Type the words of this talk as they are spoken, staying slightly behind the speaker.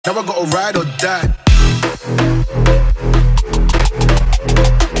Now I gotta ride or die.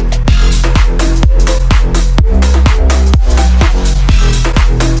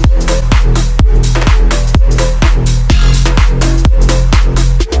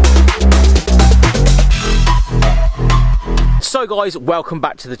 So guys, welcome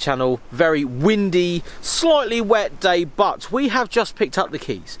back to the channel. Very windy, slightly wet day, but we have just picked up the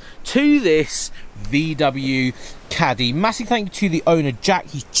keys to this VW Caddy. Massive thank you to the owner, Jack.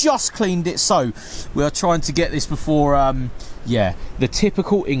 He's just cleaned it, so we are trying to get this before yeah, the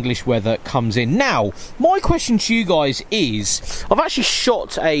typical English weather comes in. Now, my question to you guys is, I've actually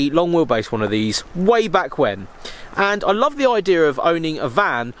shot a long wheelbase one of these way back when, and I love the idea of owning a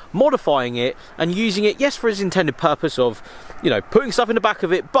van, modifying it and using it, yes, for its intended purpose of, you know, putting stuff in the back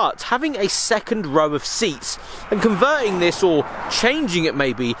of it, but having a second row of seats and converting this, or changing it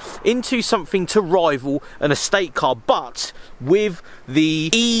maybe, into something to rival an estate car, but with the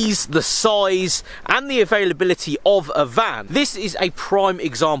ease, the size and the availability of a van. This is a prime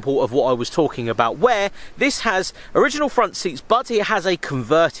example of what I was talking about, where this has original front seats, but it has a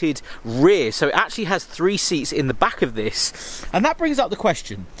converted rear, so it actually has 3 seats in the back of this. And that brings up the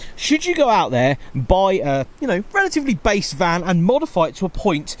question, should you go out there, buy a, you know, relatively base van and modify it to a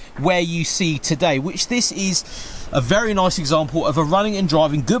point where you see today, which this is a very nice example of a running and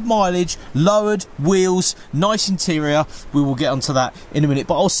driving, good mileage, lowered wheels, nice interior. We will get onto that in a minute,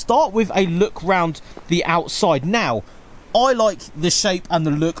 but I'll start with a look round the outside. Now, I like the shape and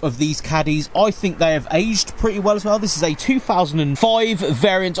the look of these Caddies. I think they have aged pretty well as well. This is a 2005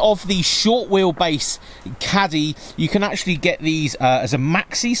 variant of the short wheelbase Caddy. You can actually get these as a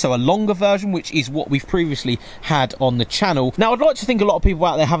maxi, so a longer version, which is what we've previously had on the channel. Now, I'd like to think a lot of people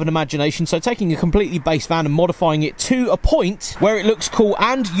out there have an imagination, so taking a completely base van and modifying it to a point where it looks cool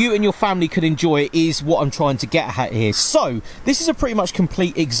and you and your family could enjoy it is what I'm trying to get at here. So, this is a pretty much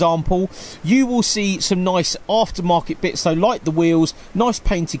complete example. You will see some nice aftermarket bits, so like the wheels, nice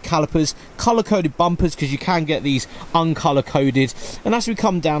painted calipers, colour-coded bumpers, because you can get these uncolour-coded. And as we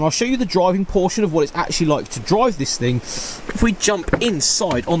come down, I'll show you the driving portion of what it's actually like to drive this thing. If we jump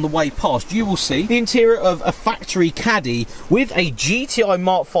inside on the way past, you will see the interior of a factory Caddy with a GTI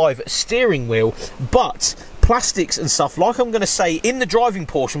Mark V steering wheel, but plastics and stuff, like I'm going to say in the driving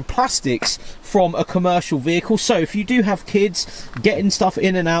portion, plastics from a commercial vehicle. So if you do have kids getting stuff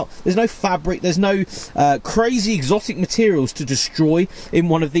in and out, there's no fabric, there's no crazy exotic materials to destroy in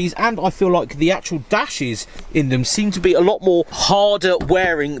one of these. And I feel like the actual dashes in them seem to be a lot more harder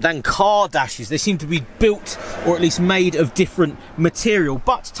wearing than car dashes. They seem to be built, or at least made, of different material,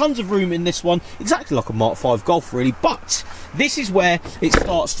 but tons of room in this one, exactly like a Mark V Golf really. But this is where it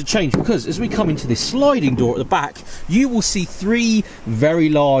starts to change, because as we come into this sliding door at the back, you will see 3 very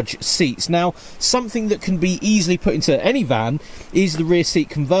large seats. Now, something that can be easily put into any van is the rear seat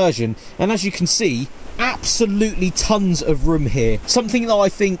conversion, and as you can see, absolutely tons of room here. Something that I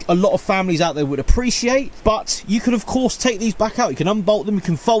think a lot of families out there would appreciate, but you can of course take these back out, you can unbolt them, you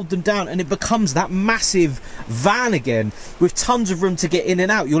can fold them down, and it becomes that massive van again with tons of room to get in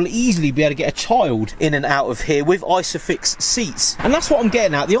and out. You'll easily be able to get a child in and out of here with Isofix seats, and that's what I'm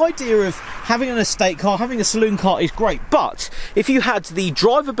getting at. The idea of having an estate car, having a saloon car is great, but if you had the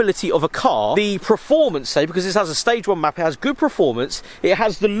drivability of a car, the performance, say, because this has a stage 1 map, it has good performance, it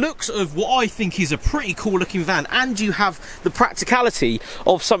has the looks of what I think is a pretty cool looking van, and you have the practicality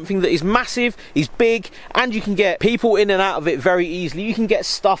of something that is massive, is big, and you can get people in and out of it very easily. You can get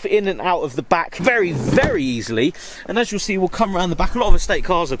stuff in and out of the back very, very easily, and as you'll see, we'll come around the back. A lot of estate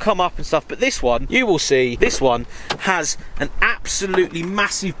cars have come up and stuff, but this one, you will see, this one has an absolutely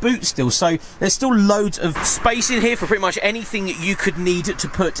massive boot still, so there's still loads of space in here for pretty much anything that you could need to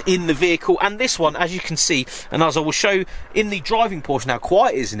put in the vehicle. And this one, as you can see, and as I will show in the driving portion how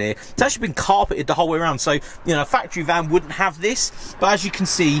quiet it is in here, it's actually been carpeted the whole way around. So, you know, a factory van wouldn't have this, but as you can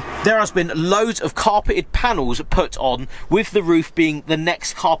see, there has been loads of carpeted panels put on, with the roof being the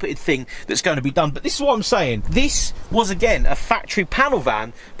next carpeted thing that's going to be done. But this is what I'm saying, this was again a factory panel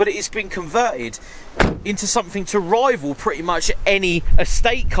van, but it has been converted into something to rival pretty much any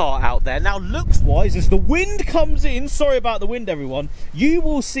estate car out there. Now, looks wise, as the wind comes in, sorry about the wind everyone, you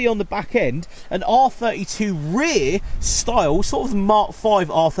will see on the back end an R32 rear style, sort of the Mark V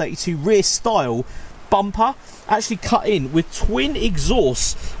R32 rear style bumper, actually cut in with twin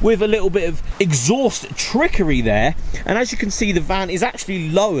exhausts with a little bit of exhaust trickery there. And as you can see, the van is actually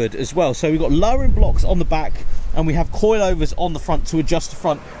lowered as well, so we've got lowering blocks on the back, and we have coilovers on the front to adjust the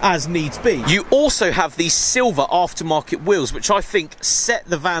front as needs be. You also have these silver aftermarket wheels, which I think set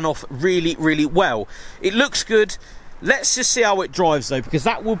the van off really, really well. It looks good. Let's just see how it drives though, because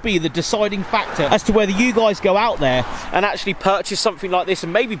that will be the deciding factor as to whether you guys go out there and actually purchase something like this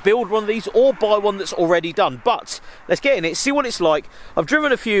and maybe build one of these or buy one that's already done. But let's get in it, see what it's like. I've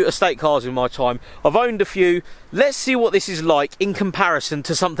driven a few estate cars in my time, I've owned a few. Let's see what this is like in comparison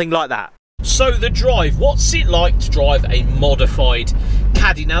to something like that. So the drive, what's it like to drive a modified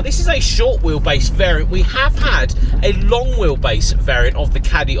Caddy? Now this is a short wheelbase variant. We have had a long wheelbase variant of the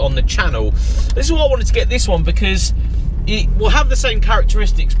Caddy on the channel. This is why I wanted to get this one, because it will have the same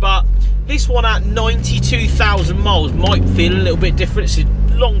characteristics, but this one at 92,000 miles might feel a little bit different. It's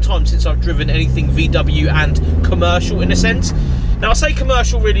a long time since I've driven anything VW and commercial in a sense. Now I say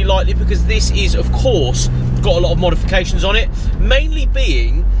commercial really lightly because this is of course got a lot of modifications on it, mainly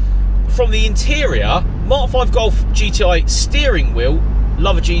being from the interior. Mark 5 Golf GTI steering wheel.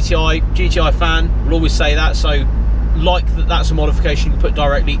 Love a GTI fan, will always say that, so like that's a modification you can put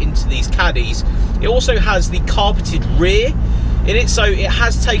directly into these Caddies. It also has the carpeted rear in it, so it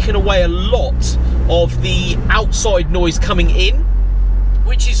has taken away a lot of the outside noise coming in,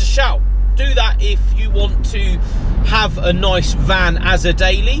 which is a shout. Do that if you want to have a nice van as a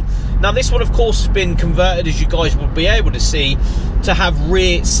daily. Now this one of course has been converted, as you guys will be able to see, to have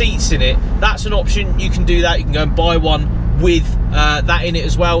rear seats in it. That's an option, you can do that. You can go and buy one with that in it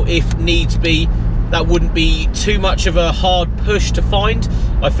as well if needs be. That wouldn't be too much of a hard push to find.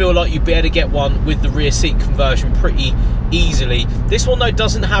 I feel like you'd be able to get one with the rear seat conversion pretty easily. This one though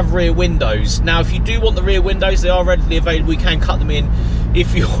doesn't have rear windows. Now if you do want the rear windows, they are readily available. You can cut them in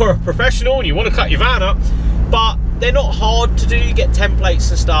if you're a professional and you want to cut your van up, but they're not hard to do. You get templates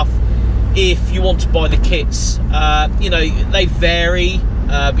and stuff if you want to buy the kits. You know, they vary,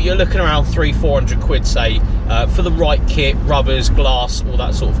 but you're looking around 300-400 quid, say, for the right kit, rubbers, glass, all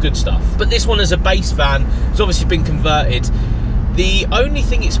that sort of good stuff. But this one as a base van has obviously been converted. The only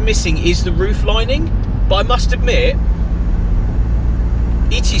thing it's missing is the roof lining, but I must admit,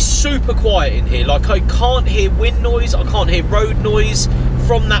 it is super quiet in here. Like, I can't hear wind noise, I can't hear road noise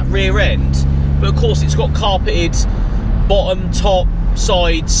from that rear end. But of course it's got carpeted bottom, top,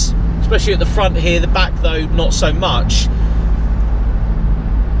 sides, especially at the front here. The back though, not so much.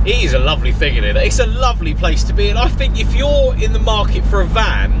 It is a lovely thing in it. It's a lovely place to be, and I think if you're in the market for a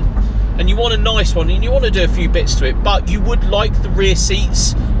van and you want a nice one and you want to do a few bits to it, but you would like the rear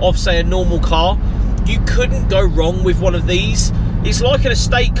seats of say a normal car, you couldn't go wrong with one of these. It's like an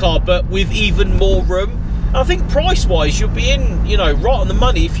estate car but with even more room. And I think price wise you'll be in, you know, right on the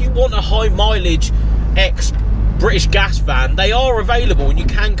money. If you want a high mileage ex British gas van, they are available and you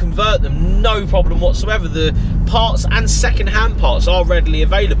can convert them, no problem whatsoever. The parts and second-hand parts are readily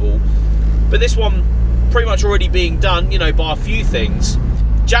available, but this one pretty much already being done, you know, by a few things.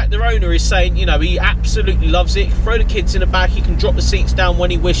 Jack, their owner, is saying, you know, he absolutely loves it. Throw the kids in the back, he can drop the seats down when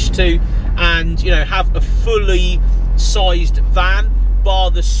he wishes to, and, you know, have a fully sized van, bar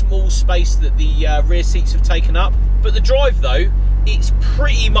the small space that the rear seats have taken up. But the drive though, it's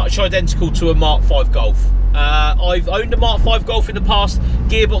pretty much identical to a Mark 5 Golf. I've owned a Mark 5 Golf in the past.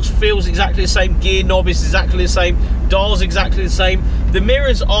 Gearbox feels exactly the same, gear knob is exactly the same, dial's exactly the same. The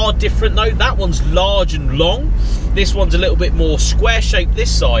mirrors are different though. That one's large and long, this one's a little bit more square shaped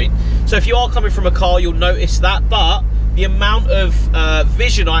this side. So if you are coming from a car, you'll notice that, but the amount of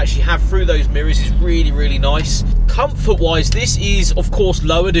vision I actually have through those mirrors is really, really nice. Comfort wise, this is of course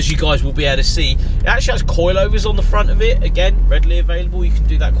lowered, as you guys will be able to see. It actually has coilovers on the front of it, again readily available, you can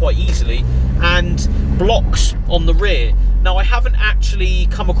do that quite easily, and blocks on the rear. Now I haven't actually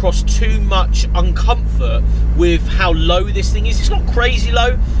come across too much uncomfort with how low this thing is. It's not crazy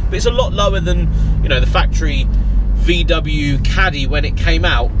low, but it's a lot lower than, you know, the factory VW Caddy when it came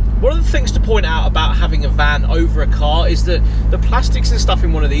out. One of the things to point out about having a van over a car is that the plastics and stuff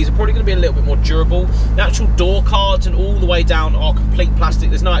in one of these are probably going to be a little bit more durable. The actual door cards and all the way down are complete plastic.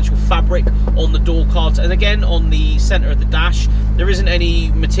 There's no actual fabric on the door cards, and again on the centre of the dash there isn't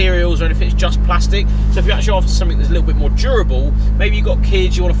any materials or anything, it's just plastic. So if you're actually after something that's a little bit more durable, maybe you've got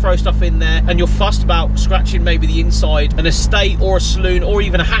kids, you want to throw stuff in there and you're fussed about scratching maybe the inside, an estate or a saloon or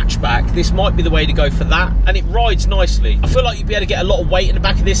even a hatchback, this might be the way to go for that. And it rides nicely. I feel like you'd be able to get a lot of weight in the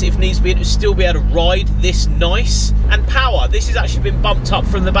back of this if needs be, and it would still be able to ride this nice. And power, this has actually been bumped up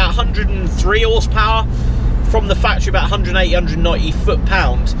from about 103 horsepower from the factory, about 180, 190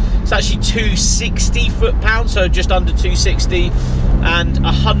 foot-pound. It's actually 260 foot-pound, so just under 260, and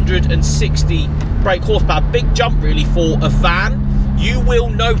 160 brake horsepower. Big jump really for a van. You will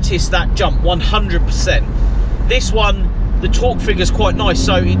notice that jump 100%. This one, the torque figure's quite nice,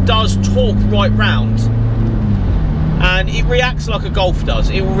 so it does torque right round. And it reacts like a Golf does.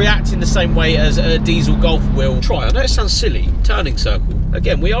 It will react in the same way as a diesel Golf will. Try, I know it sounds silly, turning circle.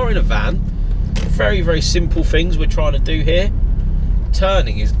 Again, we are in a van. very, very simple things we're trying to do here.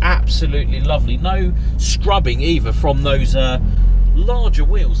 Turning is absolutely lovely. No scrubbing either from those larger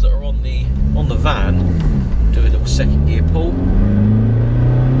wheels that are on the van. Do a little second gear pull.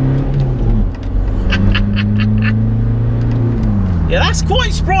 Yeah, that's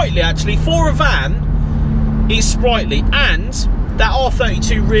quite sprightly actually. For a van, it's sprightly. And that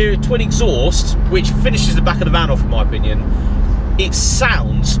R32 rear twin exhaust, which finishes the back of the van off in my opinion, it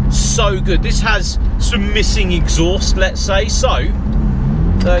sounds so good. This has some missing exhaust, let's say. So,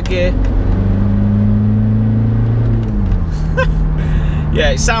 third gear.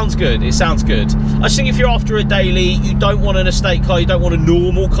 Yeah, it sounds good. It sounds good. I just think if you're after a daily, you don't want an estate car, you don't want a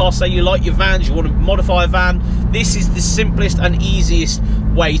normal car, say you like your vans, you want to modify a van, this is the simplest and easiest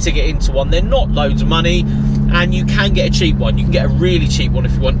way to get into one. They're not loads of money, and you can get a cheap one. You can get a really cheap one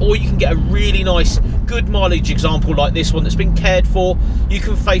if you want, or you can get a really nice, good mileage example like this one that's been cared for. You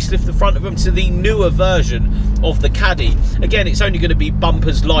can facelift the front of them to the newer version of the Caddy. Again, it's only going to be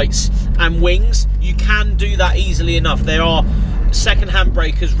bumpers, lights and wings. You can do that easily enough. There are second-hand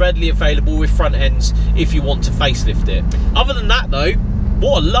breakers readily available with front ends if you want to facelift it. Other than that though,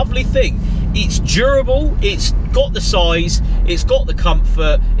 what a lovely thing. It's durable, it's got the size, it's got the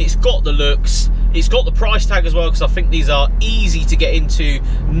comfort, it's got the looks, it's got the price tag as well, because I think these are easy to get into,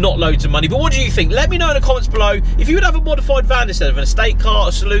 not loads of money. But what do you think? Let me know in the comments below. If you would have a modified van instead of an estate car,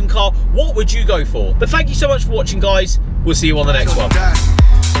 a saloon car, what would you go for? But thank you so much for watching, guys. We'll see you on the next one.